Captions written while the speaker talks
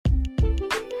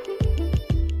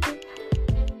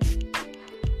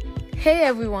Hey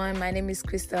everyone, my name is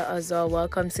Krista Azor.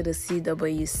 Welcome to the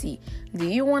CWC. Do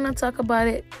you want to talk about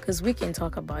it? Because we can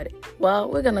talk about it. Well,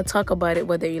 we're going to talk about it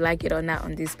whether you like it or not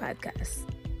on this podcast.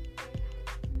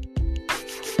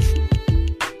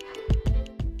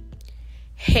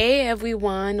 Hey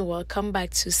everyone, welcome back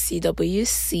to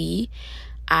CWC.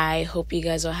 I hope you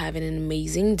guys are having an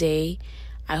amazing day.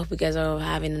 I hope you guys are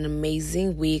having an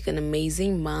amazing week, an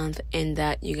amazing month, and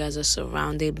that you guys are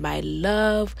surrounded by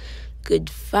love, good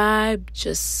vibe,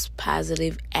 just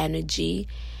positive energy.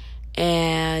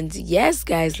 And yes,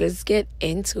 guys, let's get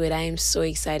into it. I am so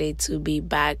excited to be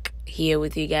back here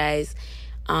with you guys.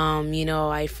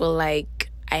 I feel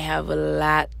like I have a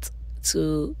lot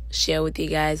to share with you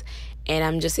guys, and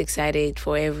I'm just excited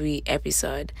for every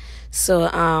episode. So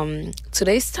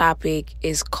today's topic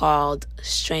is called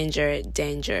stranger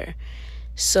danger.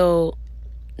 So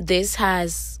this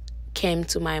has came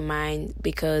to my mind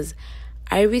because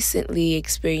I recently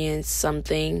experienced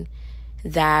something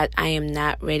that I am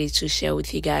not ready to share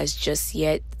with you guys just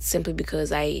yet, simply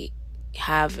because I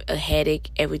have a headache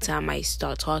every time I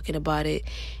start talking about it,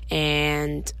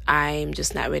 and I'm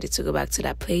just not ready to go back to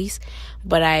that place.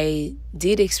 But I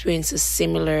did experience a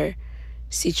similar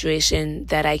situation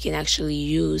that I can actually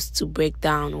use to break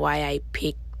down why I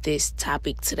picked this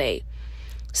topic today.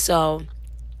 So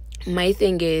my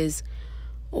thing is,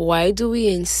 why do we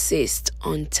insist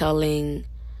on telling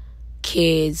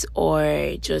kids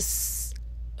or just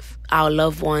our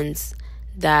loved ones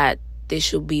that they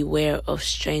should beware of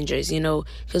strangers?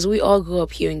 Because we all grew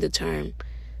up hearing the term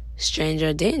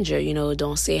stranger danger.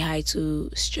 Don't say hi to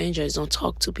strangers, don't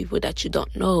talk to people that you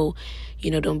don't know,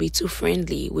 don't be too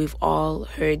friendly. We've all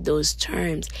heard those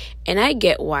terms, and I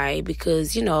get why,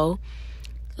 because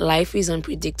life is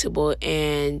unpredictable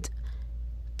and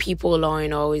people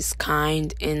aren't always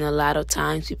kind, and a lot of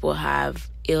times people have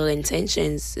ill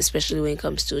intentions, especially when it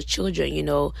comes to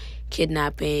children,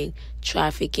 kidnapping,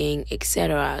 trafficking,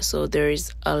 etc. So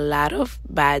there's a lot of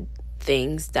bad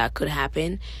things that could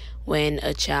happen when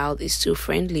a child is too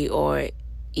friendly or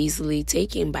easily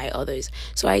taken by others.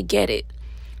 So I get it.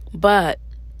 But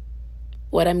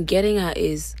what I'm getting at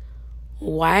is,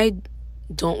 why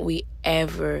don't we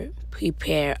ever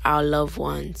prepare our loved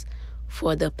ones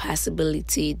for the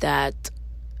possibility that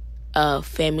a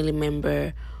family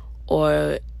member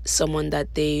or someone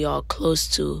that they are close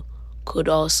to could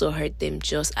also hurt them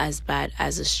just as bad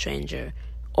as a stranger,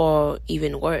 or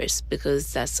even worse,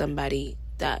 because that's somebody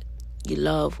that you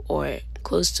love or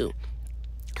close to?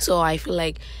 So I feel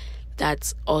like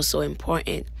that's also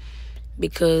important,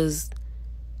 because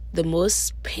the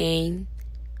most pain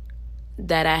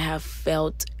that I have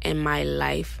felt in my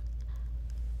life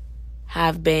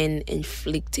have been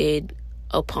inflicted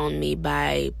upon me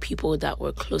by people that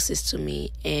were closest to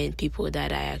me and people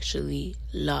that I actually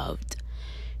loved.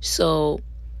 So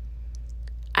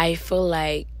I feel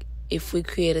like if we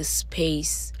create a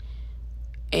space,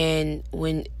 and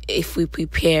if we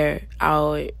prepare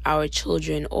our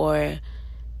children or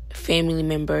family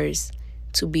members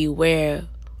to be aware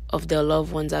of their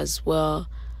loved ones as well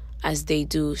as they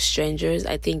do strangers,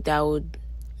 I think that would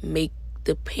make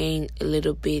the pain a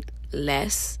little bit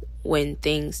less when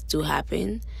things do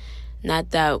happen.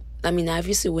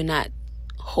 Obviously we're not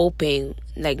hoping,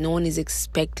 like no one is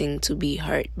expecting to be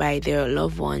hurt by their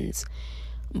loved ones,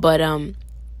 but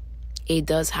it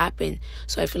does happen.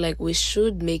 So I feel like we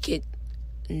should make it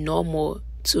normal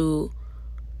to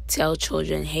tell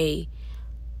children, hey,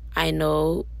 I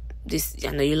know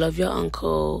you love your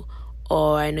uncle,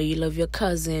 or I know you love your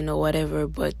cousin or whatever,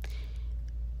 but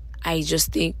I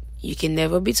just think you can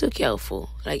never be too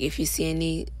careful. Like if you see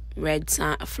any red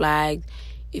flag,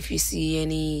 if you see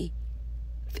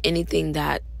anything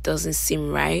that doesn't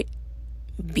seem right,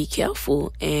 be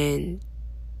careful and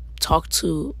talk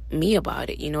to me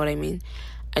about it. You know what I mean?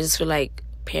 I just feel like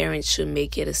parents should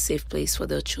make it a safe place for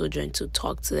their children to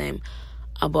talk to them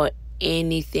about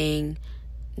anything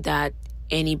that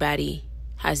anybody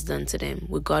has done to them,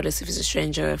 regardless if it's a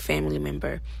stranger or a family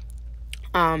member.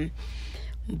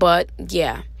 But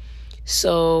yeah,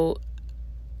 so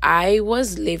I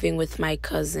was living with my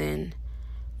cousin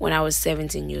when I was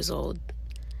 17 years old.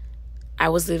 I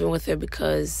was living with her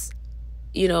because,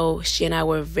 she and I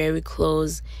were very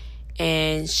close,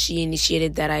 and she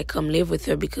initiated that I come live with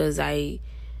her because I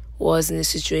was in a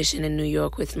situation in New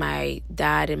York with my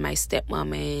dad and my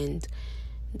stepmom, and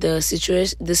the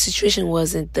situation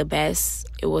wasn't the best.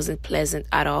 It wasn't pleasant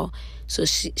at all. So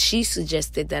she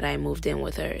suggested that I moved in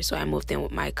with her. So I moved in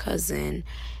with my cousin,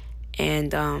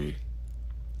 and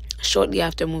shortly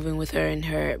after moving with her and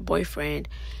her boyfriend,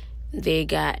 they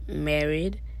got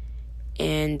married,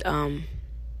 and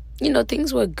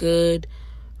things were good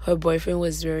Her boyfriend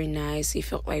was very nice. He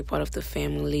felt like part of the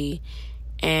family.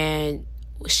 And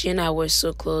she and I were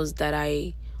so close that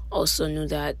I also knew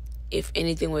that if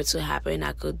anything were to happen,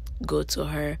 I could go to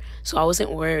her. So I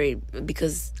wasn't worried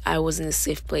because I was in a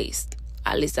safe place.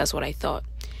 At least that's what I thought.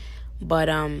 But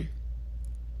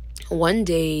one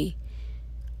day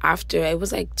after, it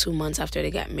was like 2 months after they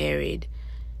got married,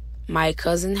 my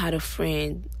cousin had a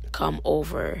friend come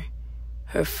over.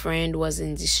 Her friend was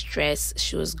in distress.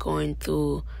 She was going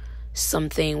through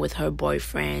something with her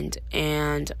boyfriend,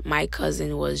 and my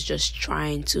cousin was just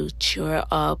trying to cheer her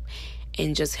up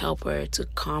and just help her to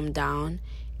calm down,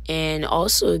 and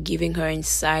also giving her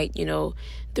insight.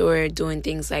 They were doing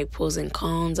things like pros and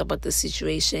cons about the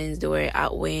situations. They were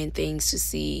outweighing things to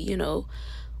see,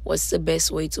 what's the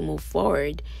best way to move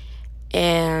forward.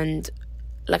 And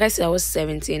like I said, I was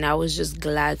 17. I was just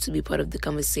glad to be part of the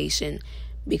conversation,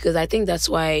 because I think that's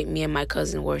why me and my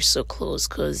cousin were so close,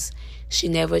 because she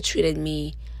never treated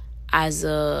me as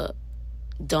a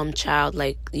dumb child,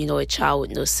 like, a child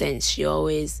with no sense. She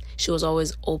was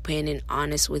always open and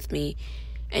honest with me.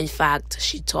 In fact,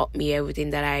 she taught me everything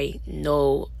that I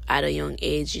know at a young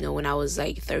age. When I was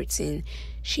like 13,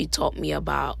 she taught me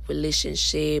about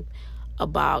relationship,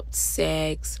 about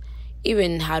sex,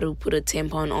 even how to put a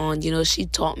tampon on. She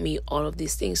taught me all of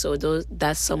these things. So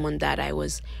that's someone that I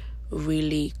was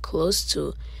really close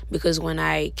to, because when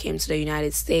I came to the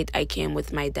United States, I came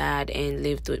with my dad and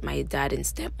lived with my dad and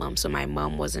stepmom. So my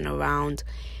mom wasn't around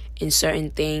in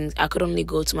certain things. I could only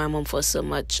go to my mom for so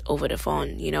much over the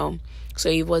phone, So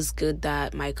it was good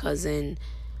that my cousin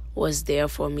was there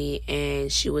for me and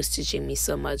she was teaching me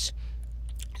so much.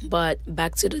 But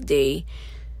back to the day,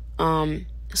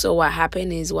 so what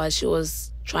happened is, while she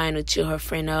was trying to cheer her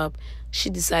friend up, she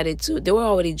decided they were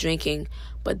already drinking,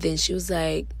 but then she was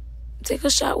like, take a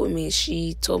shot with me.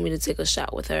 She told me to take a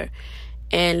shot with her.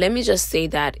 And let me just say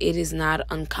that it is not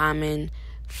uncommon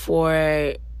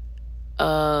for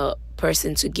a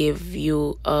person to give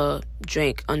you a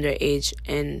drink underage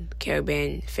in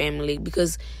Caribbean family,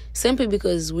 simply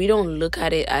because we don't look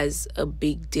at it as a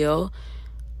big deal.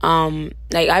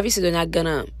 Like, obviously they're not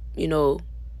gonna,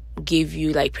 give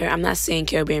you, like, I'm not saying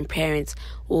Caribbean parents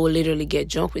will literally get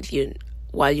drunk with you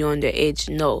while you're underage,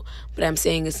 no. But I'm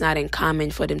saying it's not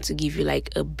uncommon for them to give you like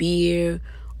a beer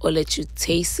or let you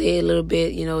taste it a little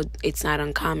bit. It's not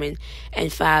uncommon. In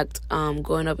fact,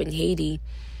 growing up in Haiti,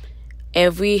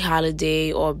 every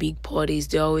holiday or big parties,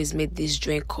 they always make this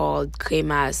drink called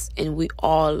crémasse, and we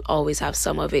all always have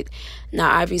some of it.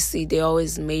 Now, obviously, it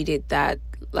was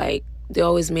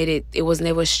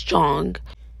never strong.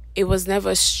 It was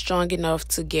never strong enough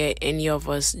to get any of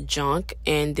us drunk,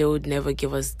 and they would never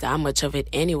give us that much of it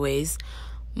anyways.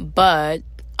 But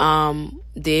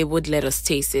they would let us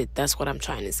taste it. That's what I'm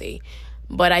trying to say.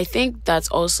 But I think that's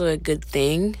also a good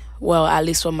thing. Well, at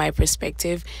least from my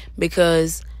perspective,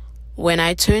 because when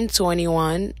I turned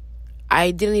 21,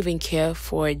 I didn't even care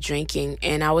for drinking,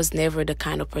 and I was never the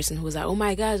kind of person who was like, oh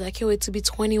my gosh, I can't wait to be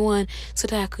 21 so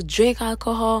that I could drink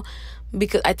alcohol.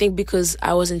 Because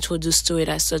I was introduced to it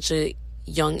at such a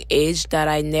young age that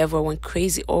I never went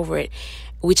crazy over it,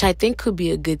 which I think could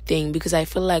be a good thing, because I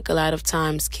feel like a lot of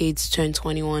times kids turn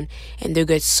 21 and they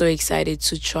get so excited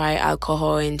to try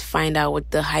alcohol and find out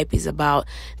what the hype is about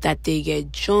that they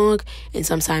get drunk, and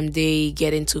sometimes they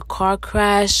get into car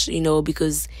crash,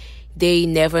 because they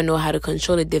never know how to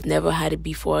control it. They've never had it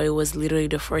before. It was literally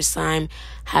the first time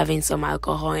having some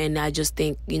alcohol. And I just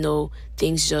think,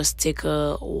 things just take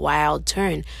a wild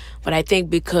turn. But I think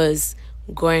because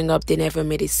growing up, they never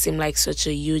made it seem like such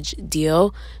a huge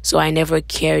deal. So I never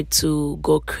cared to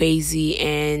go crazy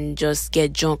and just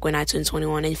get drunk when I turned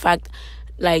 21. In fact,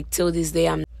 like, till this day,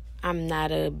 I'm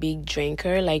not a big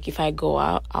drinker. Like, if I go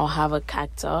out, I'll have a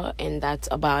cocktail and that's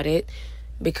about it.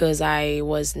 Because I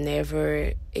was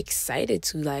never excited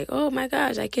to, like, oh my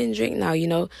gosh, I can drink now,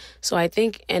 So I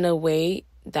think in a way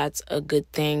that's a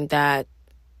good thing that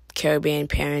Caribbean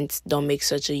parents don't make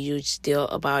such a huge deal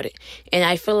about it. And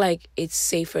I feel like it's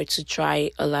safer to try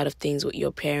a lot of things with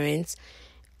your parents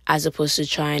as opposed to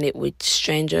trying it with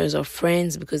strangers or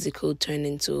friends, because it could turn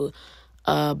into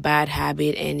a bad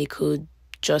habit and it could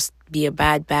just be a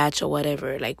bad batch or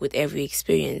whatever, like with every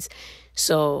experience.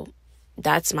 So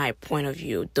that's my point of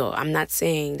view, though. I'm not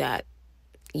saying that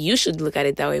you should look at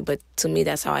it that way, but to me,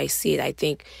 that's how I see it. I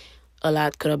think a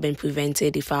lot could have been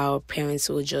prevented if our parents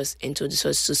would just introduce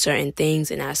us to certain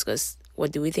things and ask us,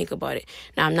 what do we think about it?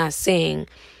 Now, I'm not saying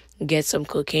get some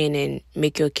cocaine and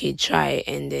make your kid try it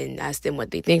and then ask them what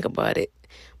they think about it.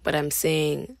 But I'm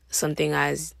saying something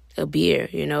as a beer,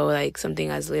 like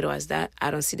something as little as that. I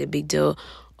don't see the big deal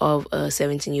of a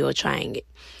 17-year-old trying it.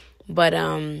 But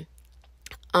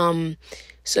Um,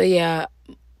 so yeah,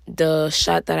 the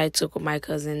shot that I took with my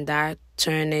cousin, that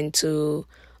turned into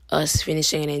us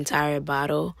finishing an entire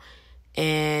bottle.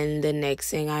 And the next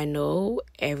thing I know,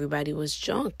 everybody was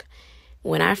drunk.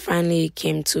 When I finally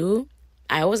came to,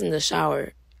 I was in the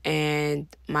shower, and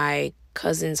my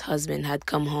cousin's husband had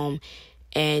come home,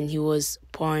 and he was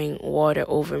pouring water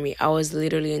over me. I was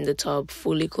literally in the tub,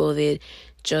 fully clothed,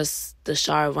 just the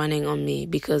shower running on me,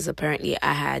 because apparently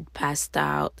I had passed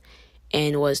out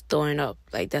and was throwing up.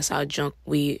 Like, that's how drunk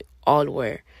we all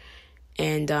were.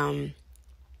 And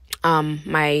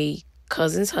my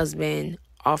cousin's husband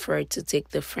offered to take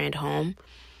the friend home,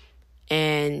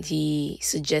 and he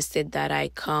suggested that I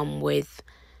come with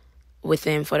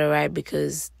him for the ride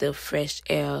because the fresh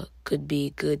air could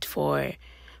be good for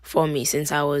me,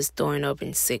 since I was throwing up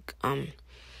and sick.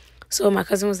 So my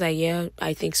cousin was like, "Yeah,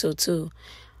 I think so too."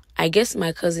 I guess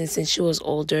my cousin, since she was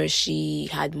older, she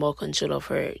had more control of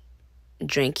her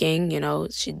drinking.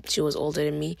 She was older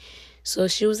than me, so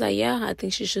she was like, "Yeah, I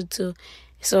think she should too."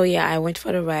 So yeah, I went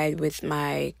for the ride with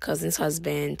my cousin's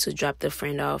husband to drop the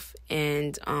friend off,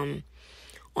 and on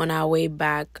our way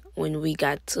back, when we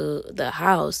got to the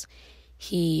house,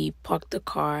 he parked the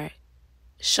car,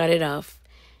 shut it off,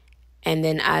 and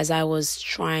then as I was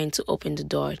trying to open the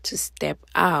door to step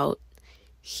out,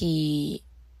 he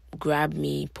grabbed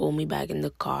me, pulled me back in the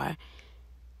car,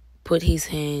 put his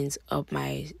hands up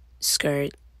my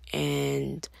skirt,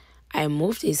 and I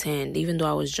moved his hand. Even though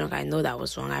I was drunk, I know that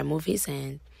was wrong. I moved his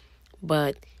hand,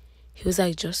 but he was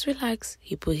like, "Just relax."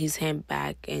 He put his hand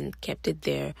back and kept it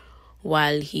there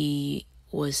while he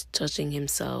was touching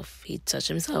himself. He touched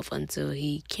himself until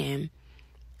he came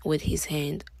with his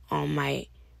hand on my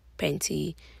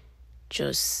panty,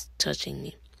 just touching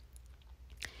me.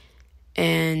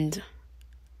 And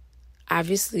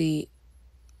obviously,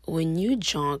 when you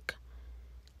drunk,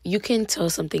 you can tell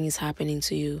something is happening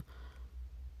to you,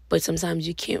 but sometimes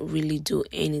you can't really do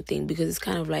anything, because it's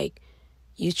kind of like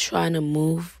you trying to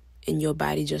move and your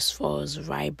body just falls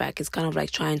right back. It's kind of like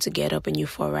trying to get up and you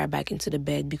fall right back into the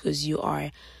bed, because you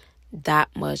are that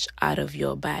much out of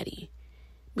your body,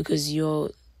 because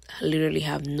you literally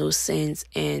have no sense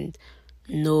and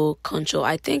no control.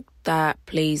 I think that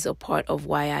plays a part of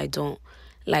why I don't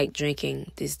like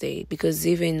drinking this day, because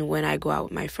even when I go out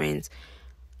with my friends,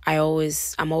 I'm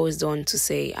always the one to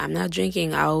say I'm not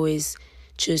drinking. I always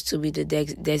choose to be the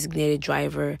designated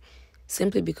driver,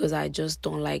 simply because I just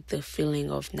don't like the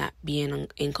feeling of not being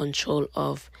in control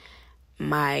of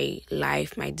my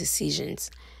life, my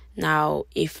decisions. Now,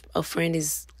 if a friend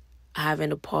is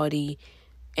having a party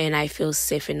and I feel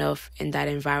safe enough in that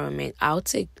environment, I'll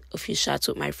take a few shots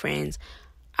with my friends.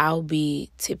 I'll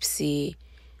be tipsy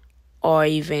or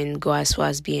even go as far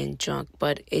as being drunk,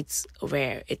 but it's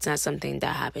rare. It's not something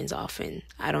that happens often.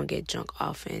 I don't get drunk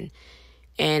often.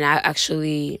 And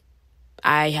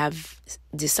I have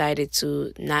decided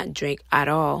to not drink at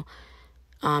all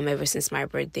ever since my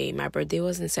birthday. My birthday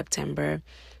was in September,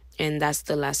 and that's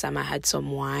the last time I had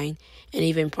some wine. And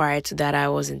even prior to that, I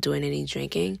wasn't doing any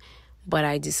drinking. But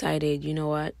I decided, you know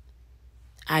what?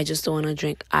 I just don't want to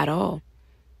drink at all.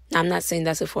 I'm not saying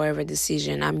that's a forever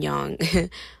decision. I'm young.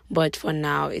 But for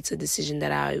now, it's a decision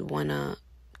that I want to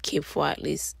keep for at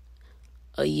least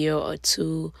a year or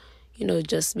two,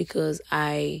 just because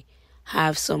I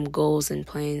have some goals and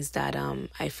plans that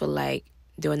I feel like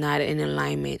they're not in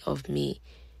alignment of me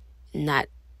not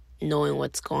knowing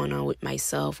what's going on with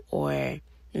myself, or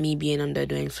me being under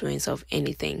the influence of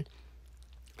anything.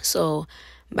 So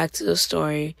back to the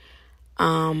story.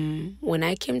 When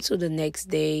I came to the next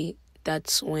day,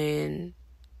 that's when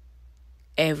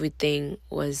everything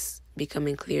was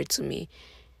becoming clear to me.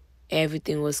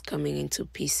 Everything was coming into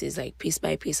pieces, like piece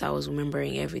by piece. I was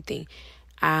remembering everything.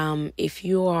 If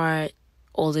you are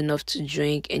old enough to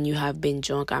drink and you have been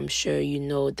drunk, I'm sure you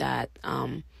know that.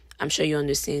 I'm sure you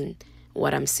understand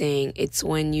what I'm saying. It's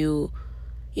when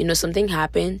something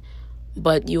happened,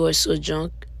 but you were so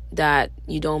drunk that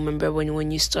you don't remember. When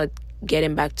you start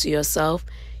getting back to yourself,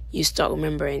 you start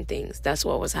remembering things. That's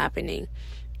what was happening.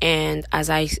 And as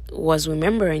I was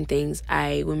remembering things,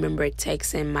 I remembered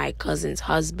texting my cousin's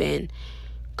husband,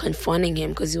 confronting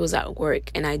him because he was at work,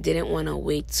 and I didn't want to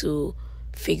wait to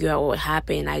figure out what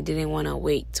happened. I didn't want to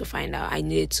wait to find out. I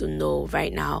needed to know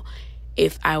right now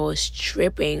if I was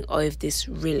tripping or if this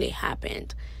really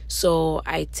happened. So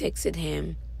I texted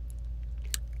him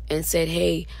and said,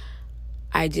 "Hey,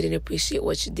 I didn't appreciate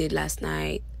what you did last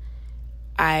night.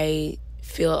 I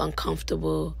feel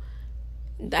uncomfortable.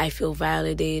 I feel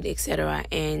violated, etc."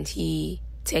 And he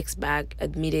texted back,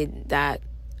 admitted that,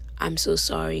 "I'm so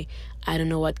sorry. I don't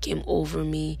know what came over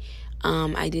me.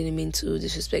 I didn't mean to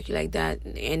disrespect you like that.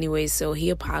 Anyway, so he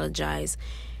apologized.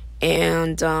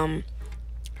 And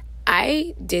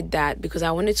I did that because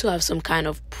I wanted to have some kind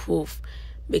of proof,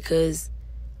 because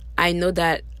I know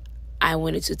that I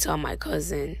wanted to tell my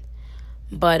cousin.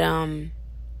 But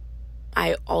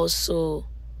I also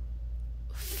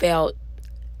felt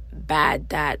bad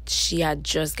that she had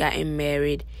just gotten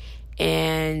married,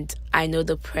 and I know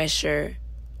the pressure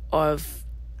of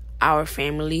our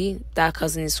family. That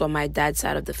cousin is from my dad's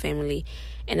side of the family,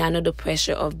 and I know the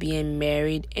pressure of being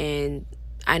married, and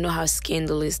I know how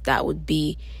scandalous that would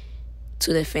be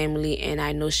to the family, and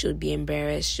I know she would be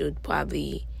embarrassed. She would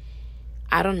probably,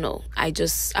 I don't know.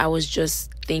 I was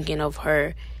just thinking of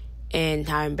her and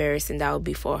how embarrassing that would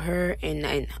be for her,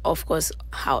 and of course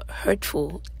how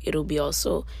hurtful it'll be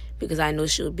also, because I know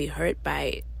she would be hurt by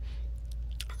it.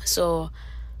 So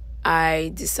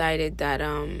I decided that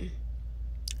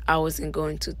I wasn't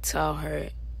going to tell her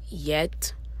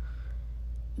yet,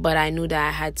 but I knew that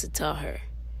I had to tell her.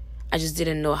 I just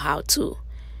didn't know how to.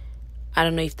 I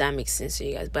don't know if that makes sense to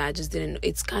you guys, but I just didn't.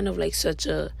 It's kind of like such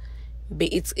a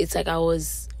big, it's like I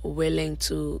was willing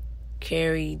to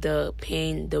carry the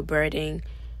pain, the burden,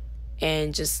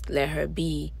 and just let her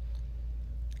be.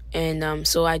 And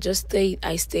so I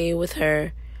stayed with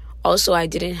her. Also, I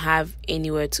didn't have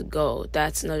anywhere to go.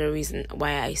 That's another reason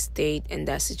why I stayed in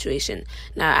that situation.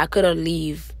 Now, I could have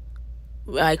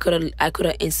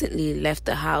instantly left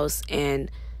the house and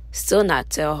still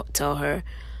not tell her,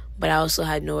 but I also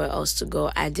had nowhere else to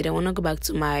go. I didn't want to go back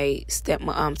to my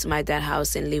to my dad's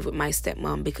house and live with my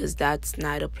stepmom, because that's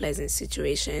not a pleasant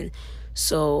situation.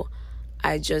 So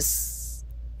I just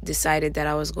decided that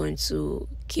I was going to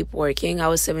keep working. I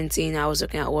was 17. I was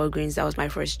working at Walgreens. That was my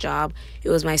first job. It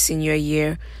was my senior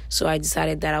year. So I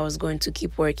decided that I was going to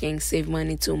keep working, save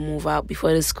money to move out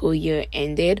before the school year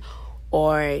ended,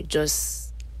 or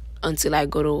just until I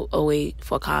go away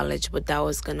for college. But that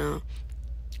was going to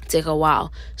take a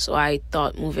while. So I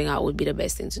thought moving out would be the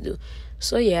best thing to do.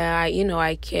 So yeah, I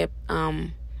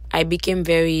became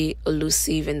very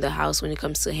elusive in the house when it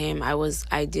comes to him.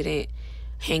 I didn't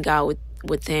hang out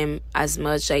with him as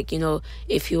much. Like,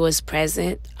 if he was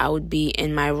present, I would be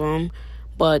in my room,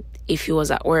 but if he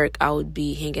was at work, I would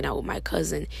be hanging out with my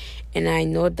cousin. And I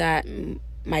know that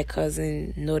my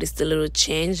cousin noticed a little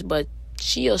change, but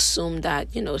she assumed that,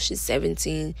 she's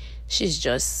 17, she's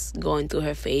just going through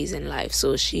her phase in life,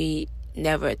 so she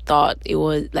never thought it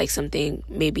was like something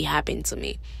maybe happened to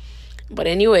me. But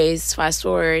anyways, fast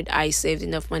forward, I saved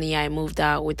enough money. I moved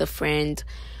out with a friend.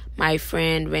 My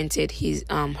friend rented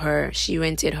she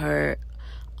rented her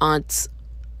aunt's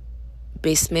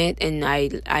basement, and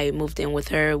I moved in with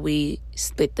her. We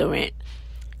split the rent.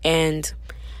 And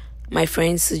my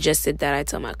friend suggested that I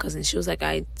tell my cousin. She was like,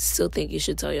 I still think you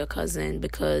should tell your cousin,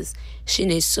 because she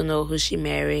needs to know who she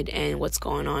married and what's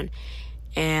going on.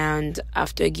 And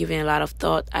after giving a lot of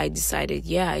thought, I decided,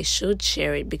 yeah, I should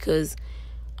share it, because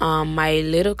my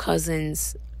little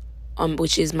cousins,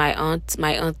 which is my aunt's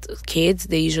kids,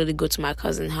 they usually go to my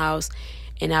cousin's house,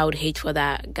 and I would hate for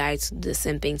that guy to do the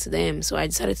same thing to them. So I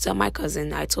decided to tell my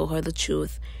cousin. I told her the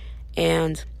truth,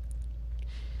 and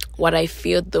what I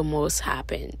feared the most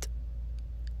happened.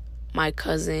 My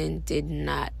cousin did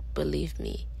not believe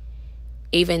me.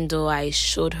 Even though I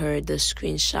showed her the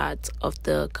screenshot of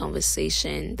the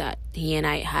conversation that he and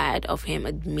I had, of him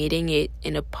admitting it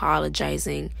and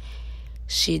apologizing,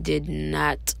 she did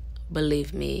not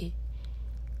believe me.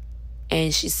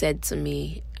 And she said to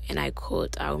me, and I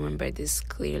quote, I remember this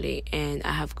clearly, and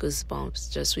I have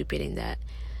goosebumps just repeating that.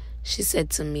 She said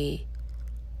to me,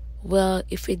 well,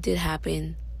 if it did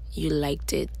happen, you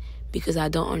liked it, because I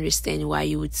don't understand why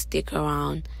you would stick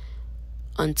around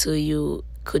until you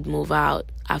could move out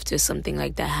after something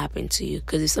like that happened to you.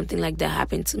 Because if something like that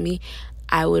happened to me,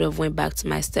 I would have went back to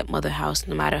my stepmother's house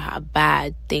no matter how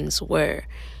bad things were.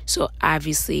 So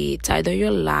obviously, it's either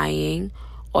you're lying,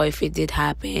 or if it did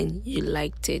happen, you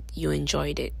liked it, you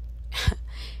enjoyed it.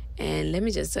 And let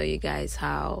me just tell you guys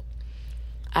how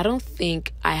I don't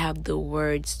think I have the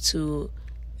words to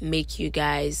make you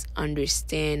guys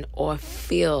understand or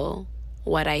feel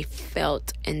what I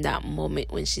felt in that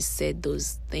moment when she said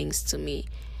those things to me.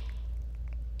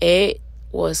 It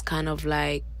was kind of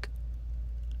like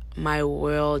my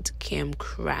world came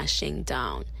crashing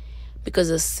down, because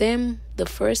the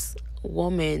first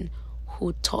woman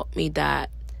who taught me that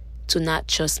to not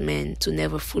trust men, to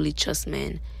never fully trust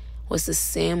men, was the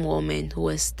same woman who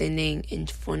was standing in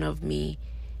front of me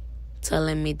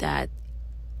telling me that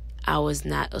I was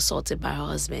not assaulted by her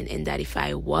husband, and that if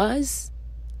I was,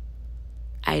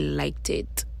 I liked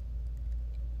it.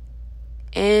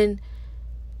 And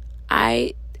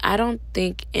I I don't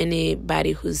think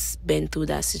anybody who's been through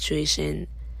that situation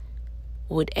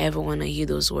would ever want to hear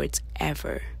those words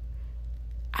ever.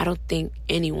 I don't think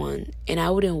anyone, and I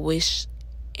wouldn't wish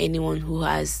anyone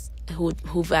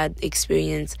who've had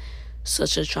experienced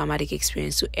such a traumatic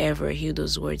experience to ever hear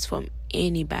those words from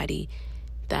anybody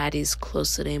that is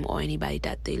close to them or anybody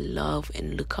that they love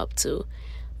and look up to,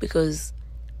 because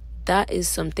that is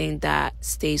something that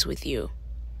stays with you.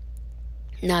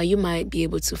 Now, you might be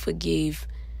able to forgive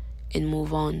and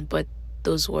move on, but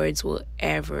those words will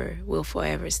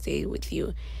forever stay with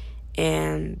you.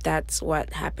 And that's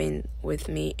what happened with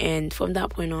me. And from that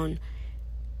point on,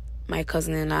 my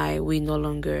cousin and I, we no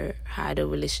longer had a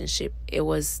relationship. It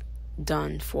was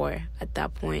done for at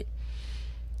that point.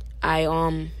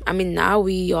 Now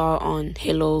we are on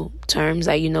hello terms.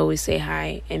 Like, we say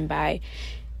hi and bye.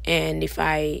 And if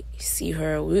I see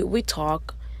her, we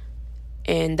talk.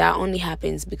 And that only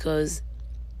happens because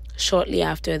shortly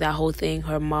after that whole thing,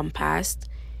 her mom passed.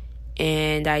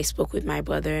 And I spoke with my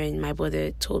brother, and my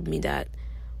brother told me that,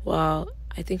 well,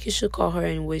 I think you should call her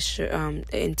and wish her,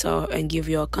 and tell and give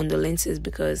your condolences,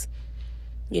 because,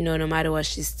 no matter what,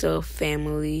 she's still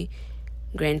family.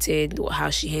 Granted, how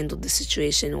she handled the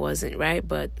situation wasn't right,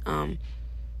 but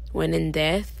when in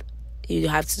death, you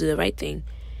have to do the right thing.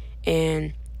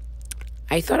 And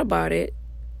I thought about it,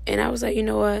 and I was like, you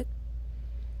know what?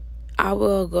 I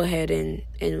will go ahead and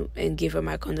give her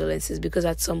my condolences, because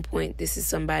at some point, this is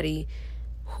somebody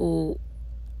who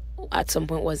at some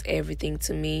point was everything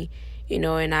to me,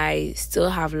 and I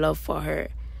still have love for her.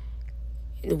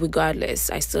 Regardless,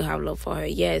 I still have love for her.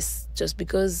 Yes, just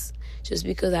because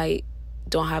I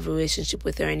don't have a relationship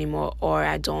with her anymore, or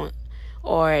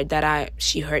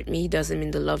she hurt me, doesn't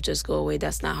mean the love just go away.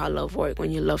 That's not how love works.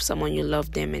 When you love someone, you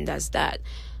love them, and that's that.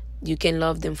 You can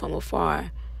love them from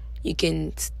afar. You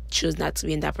can choose not to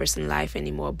be in that person's life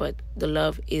anymore, but the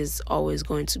love is always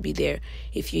going to be there.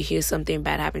 If you hear something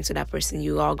bad happen to that person,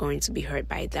 you are going to be hurt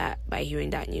by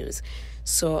hearing that news.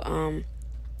 So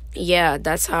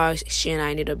that's how she and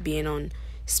I ended up being on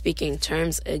speaking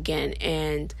terms again.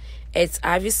 And it's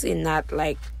obviously not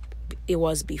like it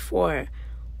was before,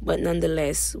 but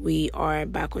nonetheless, we are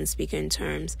back on speaking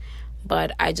terms.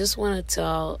 But I just want to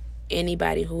tell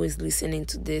anybody who is listening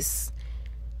to this,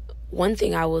 one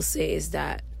thing I will say is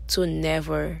that to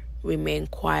never remain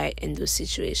quiet in those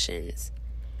situations.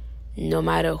 No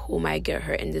matter who might get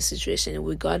hurt in the situation,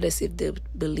 regardless if they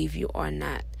believe you or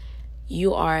not,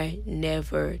 you are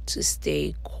never to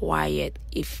stay quiet.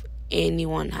 If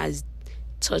anyone has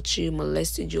touched you,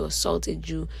 molested you, assaulted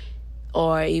you,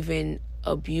 or even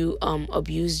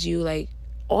abused you, like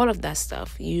all of that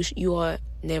stuff, you are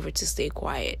never to stay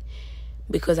quiet,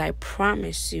 because I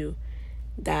promise you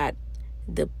that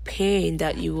the pain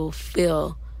that you will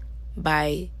feel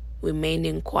by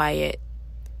remaining quiet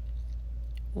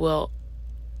will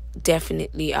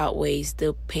definitely outweighs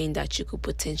the pain that you could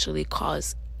potentially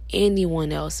cause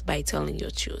anyone else by telling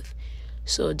your truth.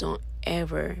 So don't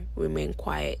ever remain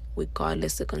quiet,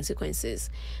 regardless of the consequences.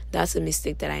 That's a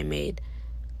mistake that I made.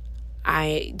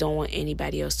 I don't want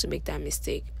anybody else to make that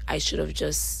mistake. I should have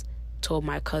just told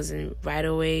my cousin right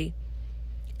away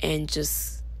and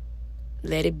just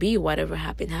let it be. Whatever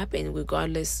happened,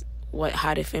 regardless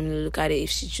how the family look at it. If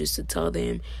she chooses to tell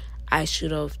them, I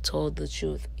should have told the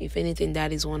truth. If anything,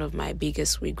 that is one of my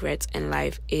biggest regrets in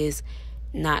life, is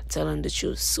not telling the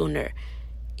truth sooner.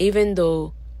 Even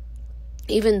though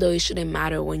it shouldn't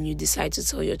matter when you decide to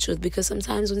tell your truth, because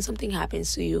sometimes when something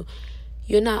happens to you,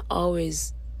 you're not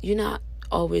always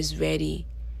ready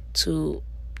to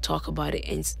talk about it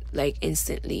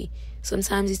instantly.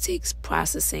 Sometimes it takes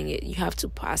processing it. You have to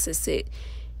process it.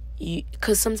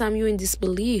 Because sometimes you're in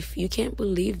disbelief. You can't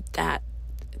believe that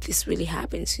this really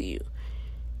happened to you.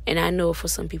 And I know for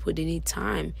some people, they need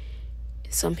time.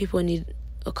 Some people need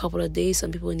a couple of days.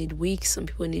 Some people need weeks. Some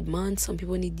people need months. Some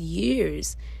people need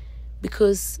years.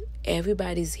 Because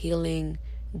everybody's healing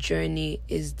journey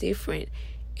is different.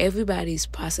 Everybody's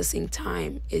processing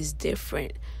time is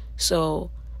different. So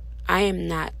I'm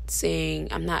not saying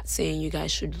you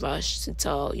guys should rush to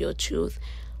tell your truth,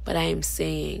 but I am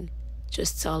saying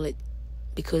just tell it,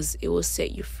 because it will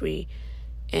set you free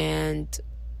and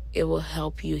it will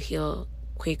help you heal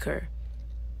quicker,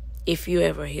 if you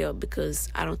ever heal, because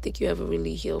I don't think you ever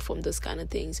really heal from those kind of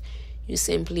things. You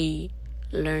simply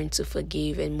learn to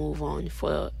forgive and move on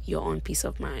for your own peace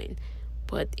of mind,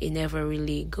 but it never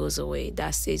really goes away.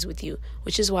 That stays with you,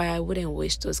 which is why I wouldn't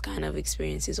wish those kind of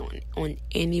experiences on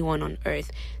anyone on earth,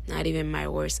 not even my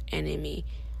worst enemy.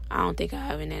 I don't think I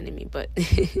have an enemy, but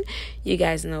you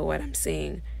guys know what I'm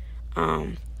saying.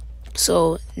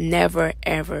 So never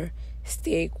ever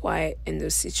stay quiet in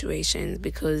those situations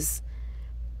because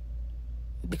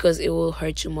it will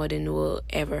hurt you more than it will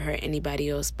ever hurt anybody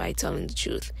else by telling the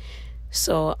truth.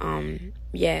 So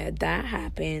yeah, that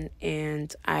happened,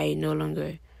 and I no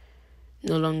longer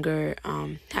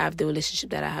have the relationship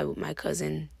that I had with my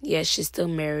cousin. Yes, she's still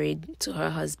married to her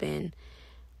husband.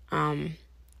 And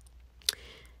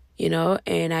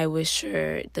I wish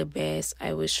her the best.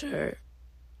 I wish her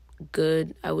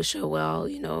good. I wish her well,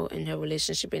 in her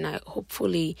relationship. And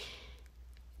hopefully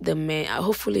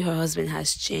her husband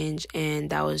has changed and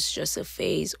that was just a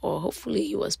phase, or hopefully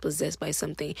he was possessed by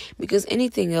something, because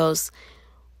anything else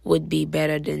would be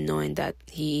better than knowing that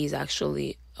he is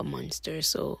actually a monster.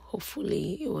 So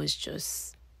hopefully it was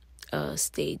just a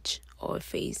stage or a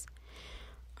phase.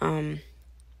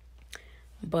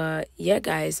 But yeah,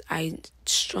 guys, I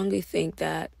strongly think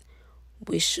that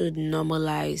we should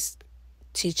normalize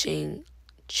teaching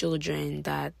children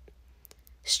that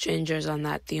strangers are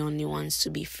not the only ones to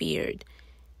be feared,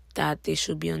 that they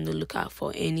should be on the lookout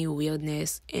for any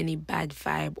weirdness, any bad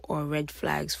vibe or red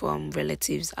flags from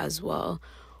relatives as well,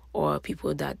 or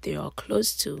people that they are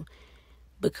close to,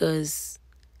 because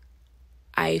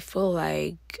I feel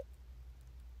like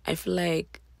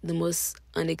the most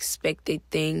unexpected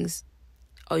things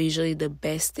are usually the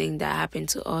best thing that happened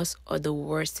to us or the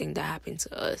worst thing that happened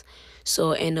to us.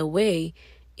 So in a way,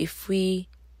 if we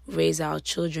raise our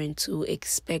children to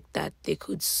expect that they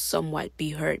could somewhat be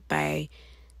hurt by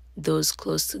those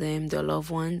close to them, their loved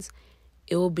ones,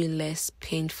 it will be less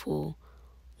painful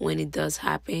when it does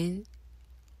happen,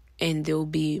 and they'll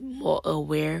be more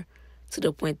aware to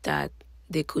the point that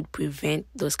they could prevent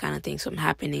those kind of things from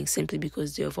happening, simply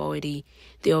because they already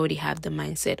have the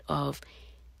mindset of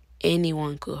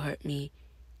anyone could hurt me.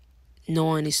 No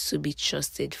one is to be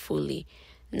trusted fully.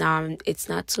 Now, it's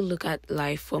not to look at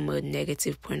life from a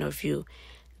negative point of view.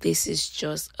 This is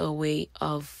just a way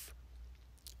of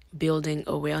building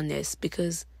awareness,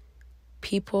 because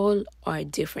people are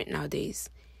different nowadays.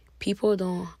 People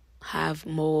don't have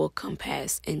moral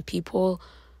compass, and people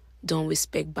don't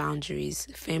respect boundaries.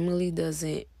 Family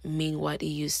doesn't mean what it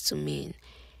used to mean,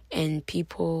 and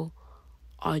people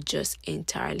are just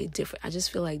entirely different. I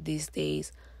just feel like these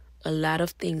days a lot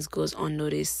of things goes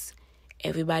unnoticed.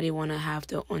 Everybody want to have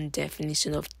their own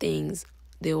definition of things.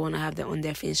 They want to have their own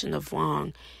definition of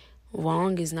wrong.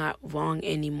 Wrong is not wrong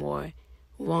anymore.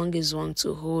 Wrong is wrong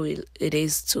to who it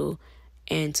is to,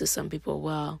 and to some people,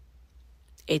 well,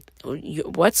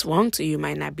 what's wrong to you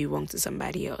might not be wrong to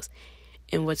somebody else,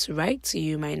 and what's right to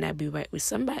you might not be right with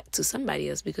somebody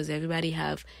else, because everybody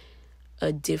have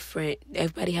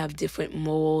different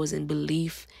morals and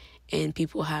belief, and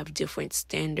people have different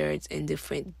standards and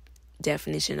different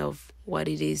definition of what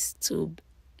it is to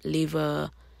live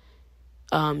a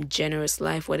generous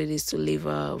life, what it is to live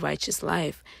a righteous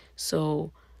life.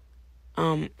 So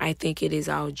I think it is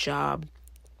our job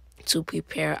to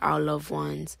prepare our loved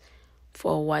ones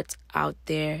for what's out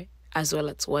there as well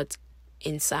as what's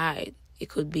inside. It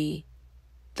could be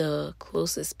the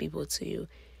closest people to you.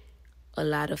 A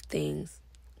lot of things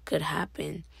could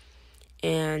happen.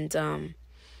 And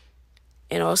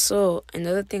also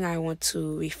another thing I want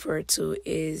to refer to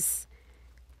is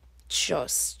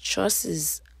trust. Trust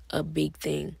is a big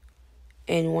thing.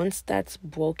 And once that's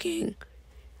broken,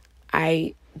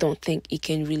 I don't think it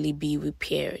can really be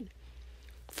repaired.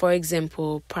 For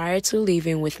example, prior to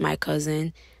living with my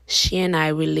cousin, she and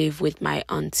I will live with my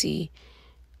auntie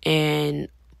in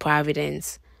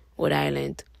Providence, Rhode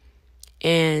Island.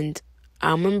 And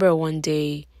I remember one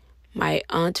day my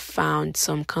aunt found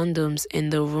some condoms in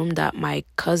the room that my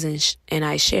cousin and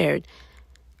I shared.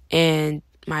 And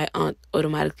my aunt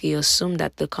automatically assumed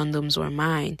that the condoms were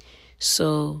mine.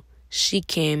 So she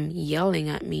came yelling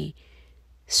at me,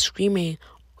 screaming,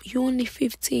 "You're only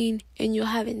 15 and you're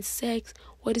having sex.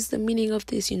 What is the meaning of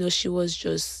this?" She was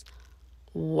just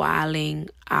wailing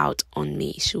out on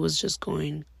me. She was just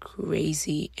going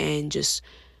crazy and just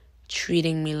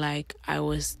treating me like I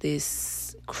was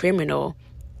this criminal.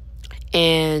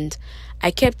 And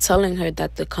I kept telling her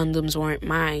that the condoms weren't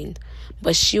mine,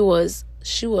 but she was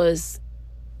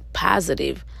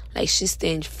positive. Like, she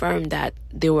stayed firm that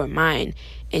they were mine,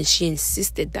 and she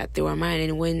insisted that they were mine.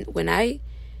 And when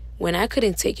I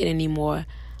couldn't take it anymore,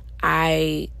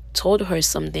 I told her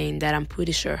something that I'm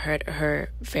pretty sure hurt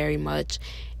her very much.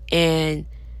 And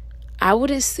I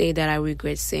wouldn't say that I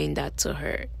regret saying that to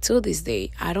her. Till this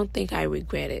day, I don't think I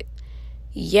regret it.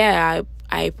 Yeah,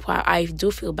 I do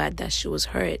feel bad that she was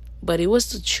hurt, but it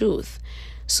was the truth.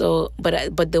 So,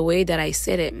 but the way that I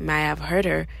said it might have hurt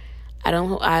her. I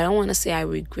don't want to say I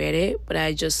regret it, but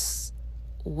I just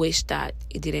wish that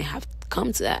it didn't have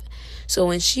come to that. So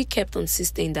when she kept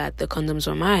insisting that the condoms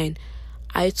were mine,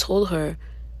 I told her,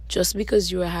 just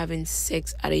because you were having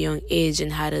sex at a young age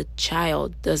and had a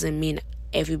child doesn't mean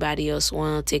everybody else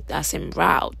want to take that same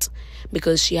route.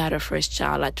 Because she had her first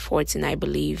child at 14, I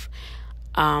believe.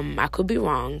 I could be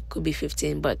wrong, could be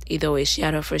 15, but either way, she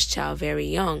had her first child very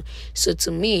young. So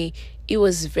to me, it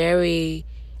was very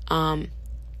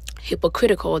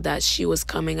hypocritical that she was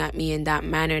coming at me in that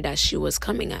manner that she was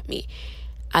coming at me,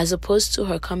 as opposed to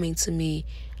her coming to me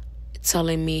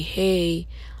telling me, hey,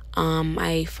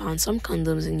 I found some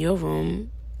condoms in your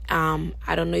room.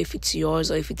 I don't know if it's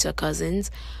yours or if it's your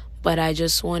cousin's, but I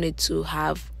just wanted to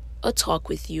have a talk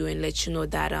with you and let you know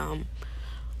that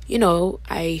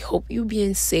I hope you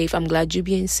being safe. I'm glad you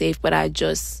being safe, but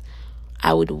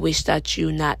I would wish that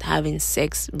you not having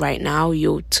sex right now.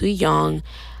 You're too young.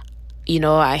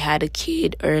 I had a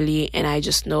kid early, and I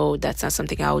just know that's not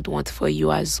something I would want for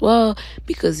you as well,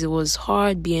 because it was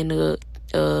hard being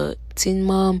a teen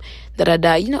mom. I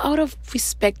would have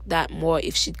respect that more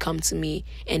if she'd come to me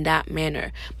in that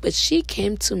manner. But she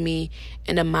came to me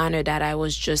in a manner that I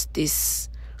was just this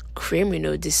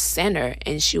criminal, this sinner,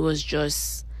 and she was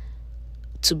just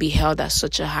to be held at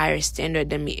such a higher standard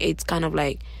than me. It's kind of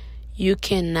like, you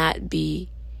cannot be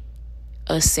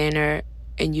a sinner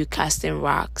and you casting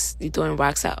rocks, you throwing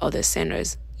rocks at other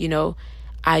sinners.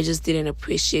 I just didn't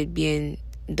appreciate being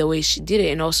the way she did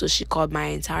it. And also, she called my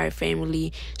entire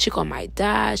family. She called my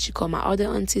dad. She called my other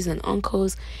aunties and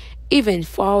uncles, even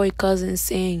faraway cousins,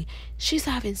 saying, she's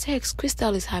having sex.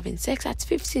 Crystal is having sex at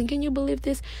 15. Can you believe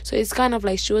this? So it's kind of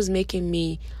like she was making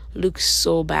me look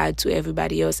so bad to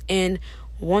everybody else. And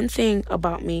one thing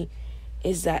about me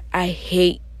is that I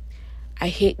hate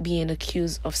being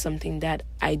accused of something that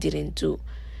I didn't do.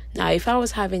 Now, if I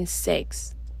was having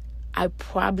sex, I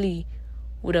probably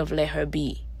would have let her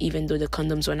be, even though the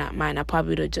condoms were not mine. I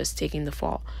probably would have just taken the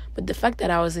fall. But the fact that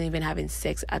I wasn't even having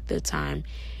sex at the time,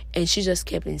 and she just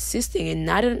kept insisting, and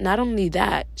not only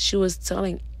that, she was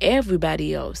telling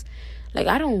everybody else. Like,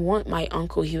 I don't want my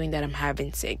uncle hearing that I'm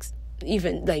having sex,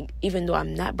 even though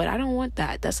I'm not. But I don't want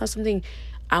that. That's not something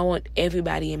I want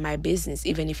everybody in my business,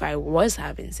 even if I was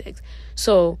having sex.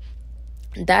 So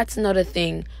that's another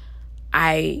thing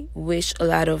I wish a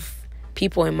lot of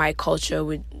people in my culture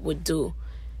would do.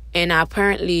 And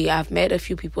apparently, I've met a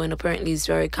few people, and apparently it's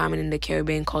very common in the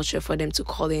Caribbean culture for them to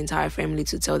call the entire family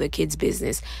to tell their kids'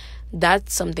 business.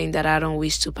 That's something that I don't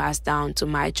wish to pass down to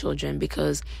my children,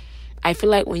 because I feel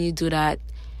like when you do that,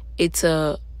 it's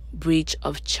a breach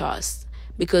of trust.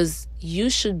 Because you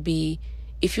should be,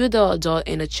 if you're the adult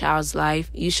in a child's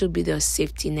life, you should be their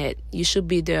safety net. You should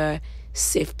be their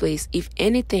safe place. If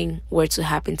anything were to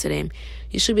happen to them,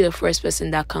 you should be the first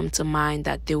person that comes to mind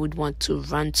that they would want to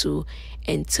run to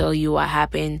and tell you what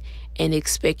happened, and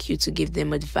expect you to give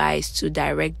them advice, to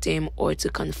direct them, or to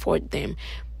comfort them.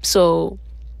 So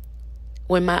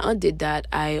when my aunt did that,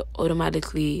 I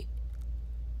automatically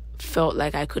felt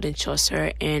like I couldn't trust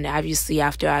her. And obviously,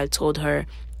 after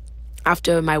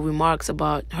my remarks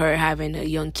about her having a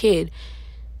young kid,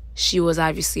 she was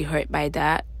obviously hurt by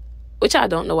that, which I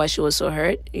don't know why she was so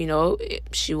hurt.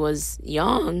 She was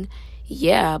young,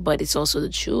 yeah, but it's also the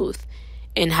truth.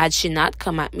 And had she not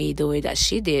come at me the way that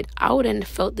she did, I wouldn't have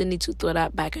felt the need to throw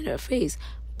that back in her face.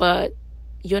 But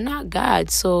you're not God,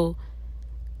 so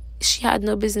she had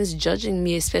no business judging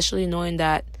me, especially knowing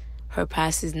that her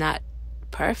past is not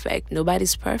perfect.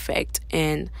 Nobody's perfect.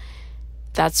 And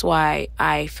that's why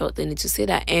I felt the need to say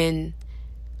that. And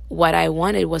what I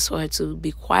wanted was for her to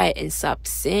be quiet and stop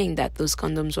saying that those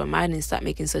condoms were mine and stop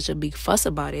making such a big fuss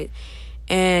about it.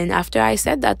 And after I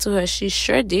said that to her, she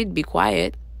sure did be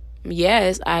quiet.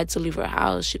 Yes, I had to leave her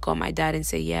house. She called my dad and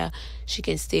said, yeah, she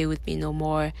can stay with me no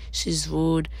more. She's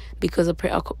rude. Because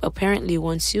apparently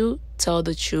once you tell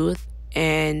the truth,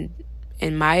 and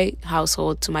in my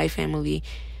household, to my family,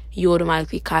 you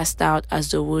automatically cast out as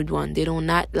the rude one. They do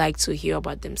not like to hear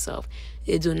about themselves.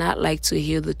 They do not like to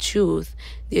hear the truth.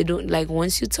 They don't like,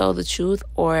 once you tell the truth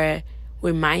or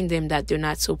remind them that they're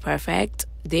not so perfect,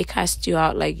 they cast you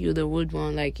out like you're the rude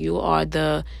one, like you are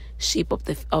the sheep of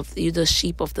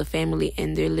the family,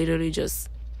 and they literally just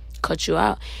cut you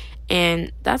out.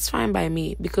 And that's fine by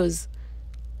me, because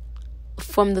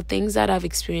from the things that I've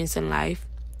experienced in life,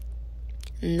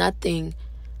 nothing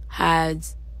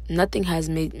has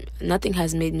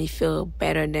made me feel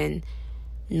better than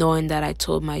knowing that I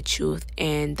told my truth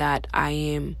and that I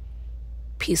am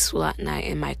peaceful at night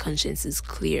and my conscience is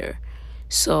clear.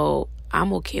 So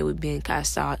I'm okay with being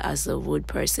cast out as a rude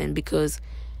person, because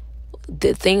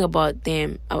the thing about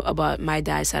them, about my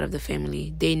dad's side of the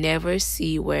family, they never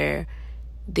see where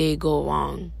they go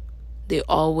wrong. They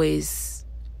always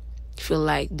feel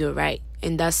like they're right.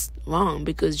 And that's wrong,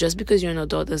 because just because you're an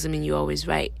adult doesn't mean you're always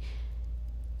right.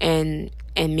 And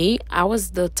me, I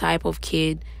was the type of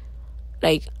kid,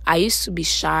 like, I used to be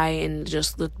shy and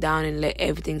just look down and let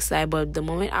everything slide. But the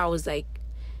moment I was like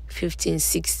 15,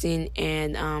 16,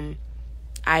 and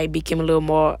I became a little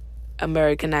more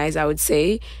Americanized, I would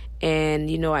say, and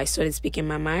I started speaking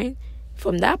my mind.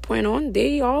 From that point on,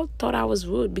 they all thought I was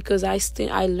rude, because I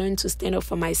learned to stand up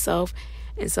for myself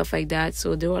and stuff like that.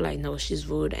 So they were like, no, she's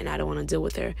rude and I don't want to deal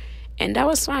with her. And that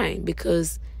was fine,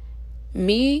 because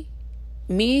me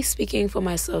speaking for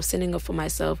myself, standing up for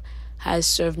myself, has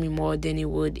served me more than it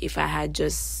would if I had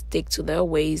just stick to their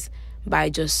ways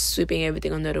by just sweeping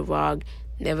everything under the rug,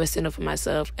 never stand up for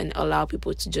myself, and allow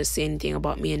people to just say anything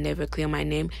about me and never clear my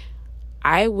name.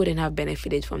 I wouldn't have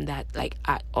benefited from that, like,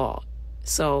 at all.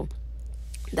 So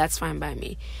that's fine by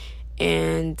me.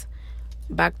 And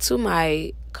back to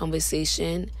my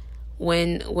conversation,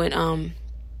 when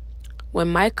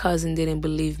my cousin didn't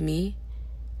believe me,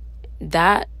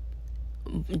 that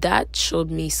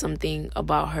showed me something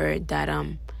about her that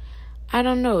I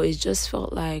don't know, it just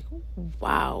felt like,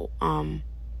 wow,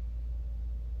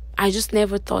 I just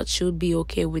never thought she would be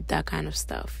okay with that kind of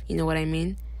stuff. You know what I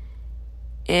mean?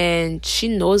 And she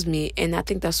knows me, and I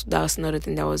think that was another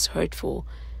thing that was hurtful.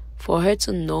 For her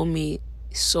to know me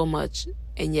so much,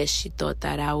 and yet she thought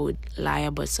that I would lie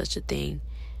about such a thing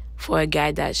for a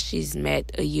guy that she's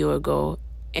met a year ago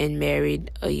and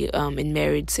married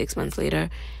 6 months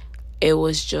later. It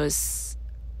was just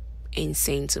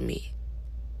insane to me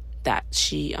that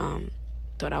she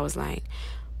thought I was lying.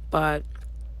 But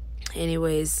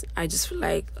anyways, I just feel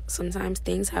like sometimes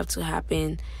things have to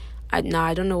happen. I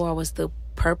don't know what was the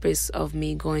purpose of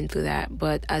me going through that,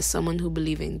 but as someone who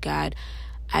believes in God,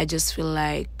 I just feel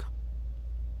like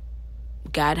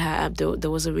there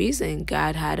was a reason.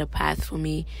 God had a path for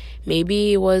me.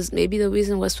 Maybe the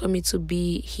reason was for me to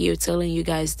be here telling you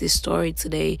guys this story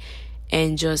today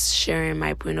and just sharing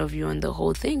my point of view on the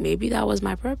whole thing. Maybe that was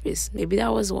my purpose. Maybe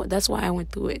that's why I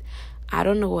went through it. I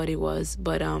don't know what it was,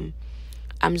 but I'm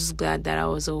just glad that I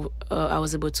was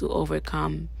able to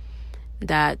overcome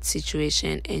that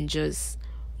situation and just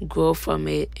grow from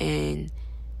it and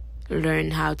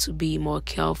learn how to be more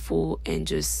careful and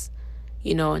just,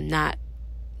 not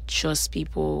trust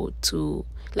people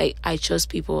I trust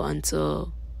people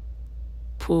until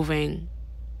proving,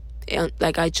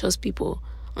 I trust people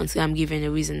until I'm given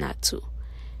a reason not to.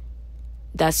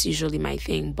 That's usually my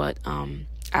thing. But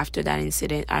after that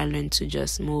incident, I learned to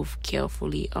just move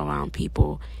carefully around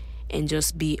people and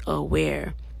just be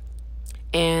aware.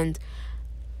 And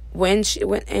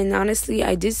and honestly,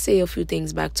 I did say a few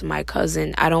things back to my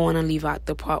cousin. I don't want to leave out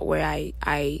the part where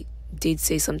I did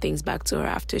say some things back to her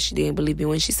after she didn't believe me.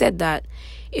 When she said that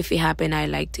if it happened, I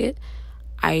liked it,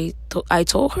 I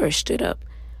told her straight up,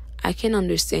 I can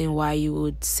understand why you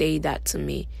would say that to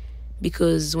me,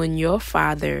 because when your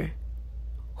father,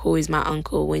 who is my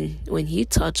uncle, when he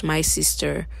touched my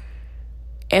sister,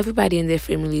 everybody in their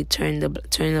family turned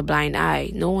a blind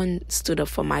eye. No one stood up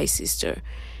for my sister,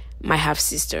 my half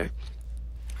sister.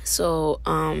 So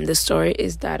the story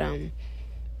is that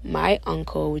my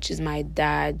uncle, which is my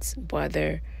dad's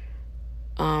brother,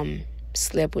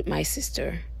 slept with my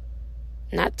sister.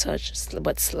 Not touched,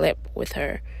 but slept with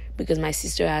her, because my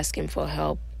sister asked him for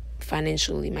help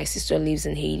financially. My sister lives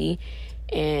in Haiti,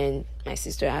 and my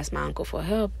sister asked my uncle for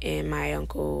help, and my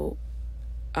uncle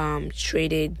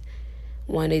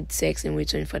wanted sex in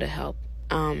return for the help.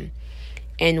 And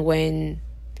when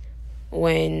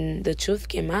the truth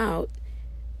came out,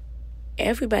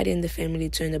 everybody in the family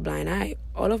turned a blind eye.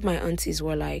 All of my aunties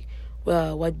were like,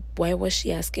 well, why was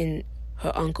she asking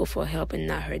her uncle for help and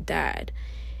not her dad?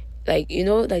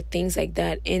 Things like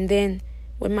that. And then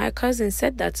when my cousin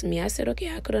said that to me, I said,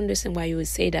 okay, I could understand why you would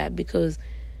say that, because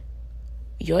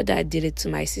your dad did it to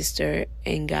my sister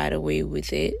and got away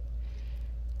with it.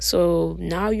 So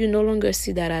now you no longer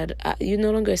see you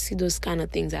no longer see those kind of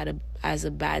things as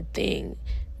a bad thing,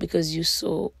 because you're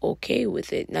so okay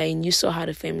with it. And you saw how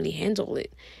the family handled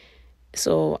it.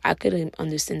 So I couldn't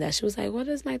understand that. She was like, what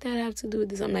does my dad have to do with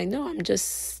this? I'm like, no, I'm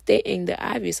just stating the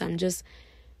obvious. I'm just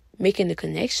making the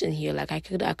connection here. Like, I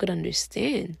could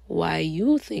understand why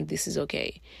you think this is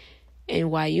okay, and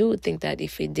why you would think that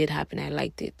if it did happen, I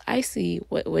liked it. I see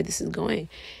where this is going.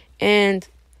 And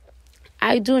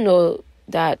I do know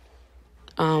that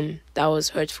that was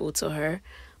hurtful to her,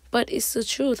 but it's the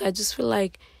truth. I just feel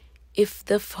like if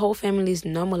the whole family is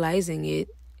normalizing it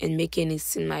and making it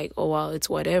seem like, oh, well, it's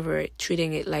whatever,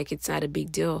 treating it like it's not a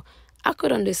big deal, I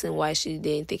could understand why she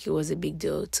didn't think it was a big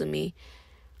deal to me.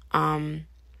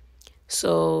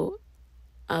 So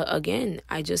again,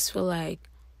 I just feel like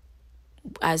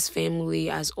as family,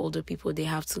 as older people, they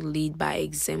have to lead by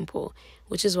example,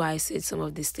 which is why I said some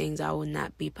of these things I will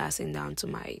not be passing down to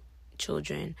my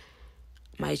children.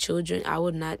 I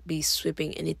would not be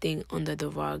sweeping anything under the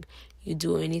rug. You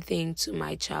do anything to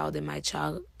my child and my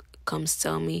child comes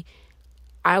tell me,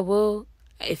 I will.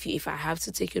 If I have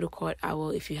to take you to court, I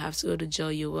will. If you have to go to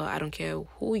jail, you will. I don't care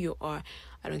who you are.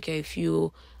 I don't care if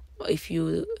you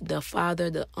the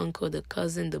father, the uncle, the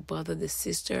cousin, the brother, the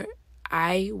sister.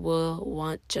 I will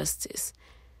want justice,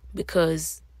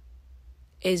 because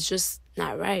it's just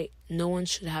not right. No one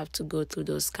should have to go through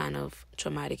those kind of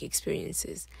traumatic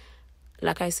experiences.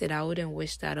 Like I said, I wouldn't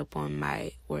wish that upon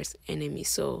my worst enemy.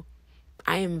 So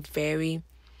I am very,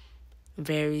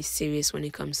 very serious when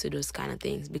it comes to those kind of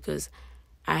things, because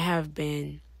I have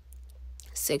been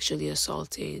sexually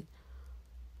assaulted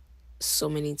so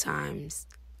many times.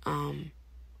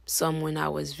 Some when I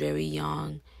was very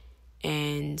young,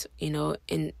 and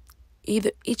and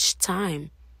each time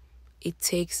it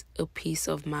takes a piece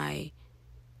of my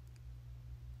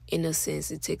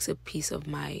innocence, it takes a piece of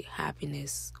my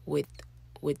happiness with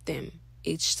them.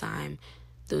 Each time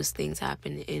those things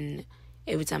happen, and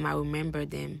every time I remember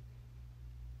them,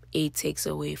 it takes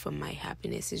away from my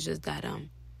happiness. It's just that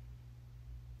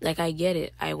like, I get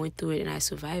it, I went through it and I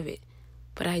survived it,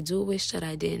 but I do wish that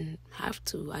I didn't have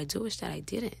to. I do wish that I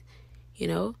didn't.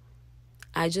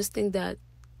 I just think that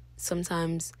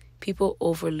sometimes people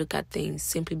overlook at things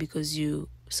simply because you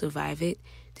survive it.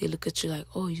 They look at you like,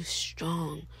 oh, you're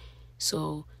strong,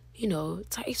 so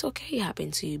it's okay it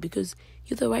happened to you because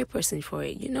you're the right person for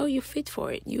it. You're fit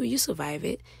for it. You survive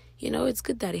it. It's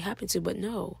good that it happened to you, but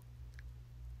no,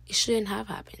 it shouldn't have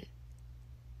happened.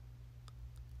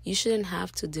 You shouldn't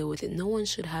have to deal with it. No one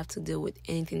should have to deal with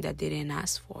anything that they didn't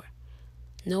ask for.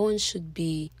 No one should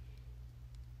be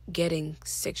getting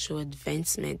sexual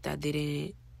advancement that they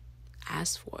didn't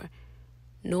ask for.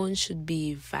 No one should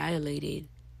be violated.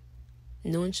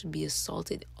 No one should be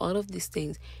assaulted. All of these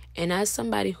things. And as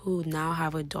somebody who now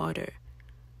have a daughter,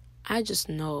 I just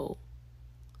know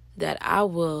that I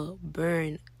will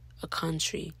burn a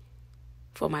country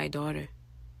for my daughter.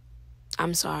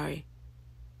 I'm sorry.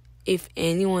 If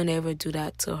anyone ever do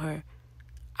that to her,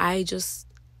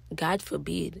 God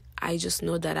forbid, I just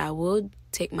know that I would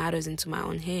take matters into my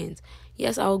own hands.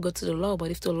 Yes, I will go to the law,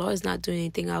 but if the law is not doing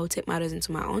anything, I will take matters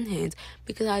into my own hands,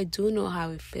 because I do know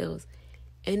how it feels.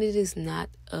 And it is not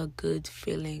a good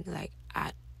feeling, like,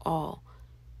 at all.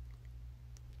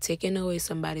 Taking away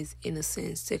somebody's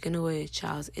innocence, taking away a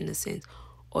child's innocence,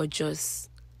 or just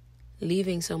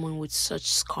leaving someone with such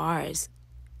scars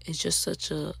is just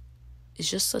such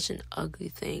an ugly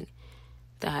thing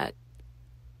that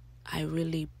I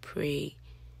really pray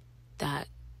that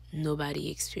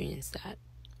nobody experienced that.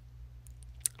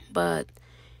 But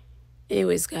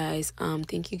anyways, guys,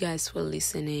 thank you guys for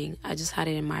listening. I just had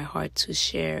it in my heart to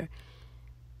share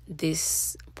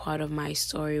this part of my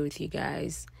story with you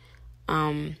guys.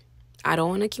 I don't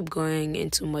want to keep going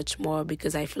into much more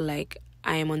because I feel like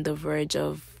I am on the verge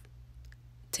of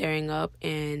tearing up,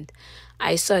 and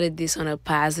I started this on a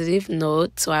positive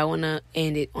note, so I want to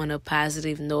end it on a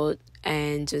positive note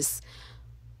and just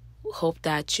hope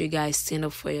that you guys stand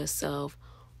up for yourself.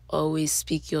 Always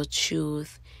speak your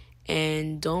truth,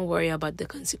 and don't worry about the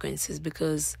consequences,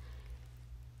 because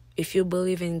if you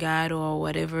believe in God or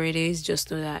whatever it is,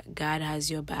 just know that God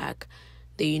has your back.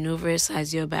 The universe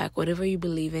has your back. Whatever you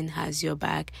believe in has your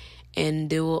back,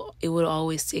 and it will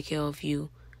always take care of you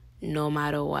no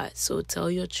matter what. So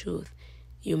tell your truth.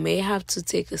 You may have to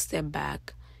take a step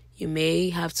back. You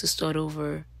may have to start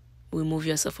over, remove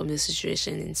yourself from the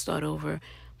situation and start over.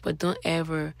 But don't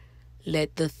ever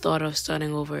let the thought of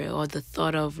starting over or the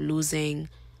thought of losing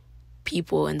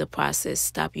people in the process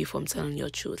stop you from telling your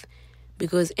truth.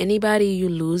 Because anybody you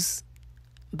lose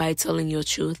by telling your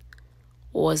truth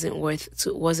wasn't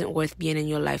worth being in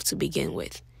your life to begin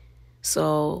with.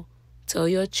 So tell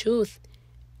your truth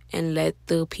and let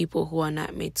the people who are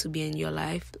not meant to be in your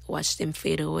life, watch them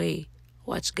fade away.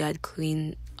 Watch God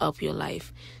clean up your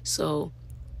life. So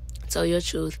tell your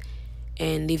truth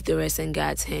and leave the rest in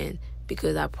God's hand,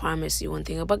 because I promise you one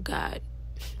thing about God,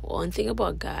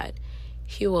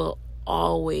 He will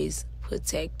always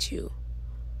protect you.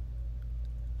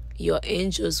 Your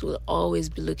angels will always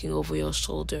be looking over your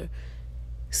shoulder.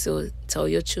 So tell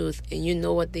your truth, and you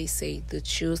know what they say, the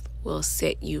truth will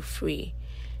set you free.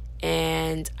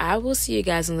 And I will see you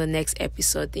guys on the next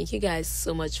episode. Thank you guys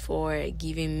so much for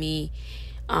giving me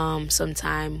some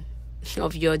time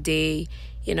of your day.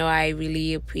 I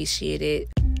really appreciate it.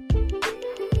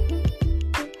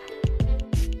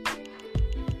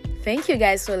 Thank you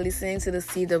guys for listening to the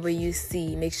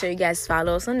CWC. Make sure you guys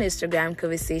follow us on Instagram,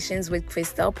 Conversations with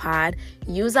Crystal Pod.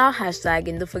 Use our hashtag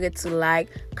and don't forget to like,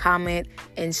 comment,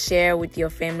 and share with your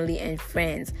family and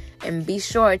friends. And be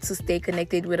sure to stay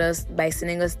connected with us by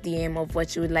sending us DM of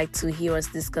what you would like to hear us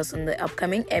discuss on the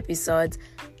upcoming episodes.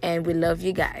 And we love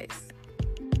you guys.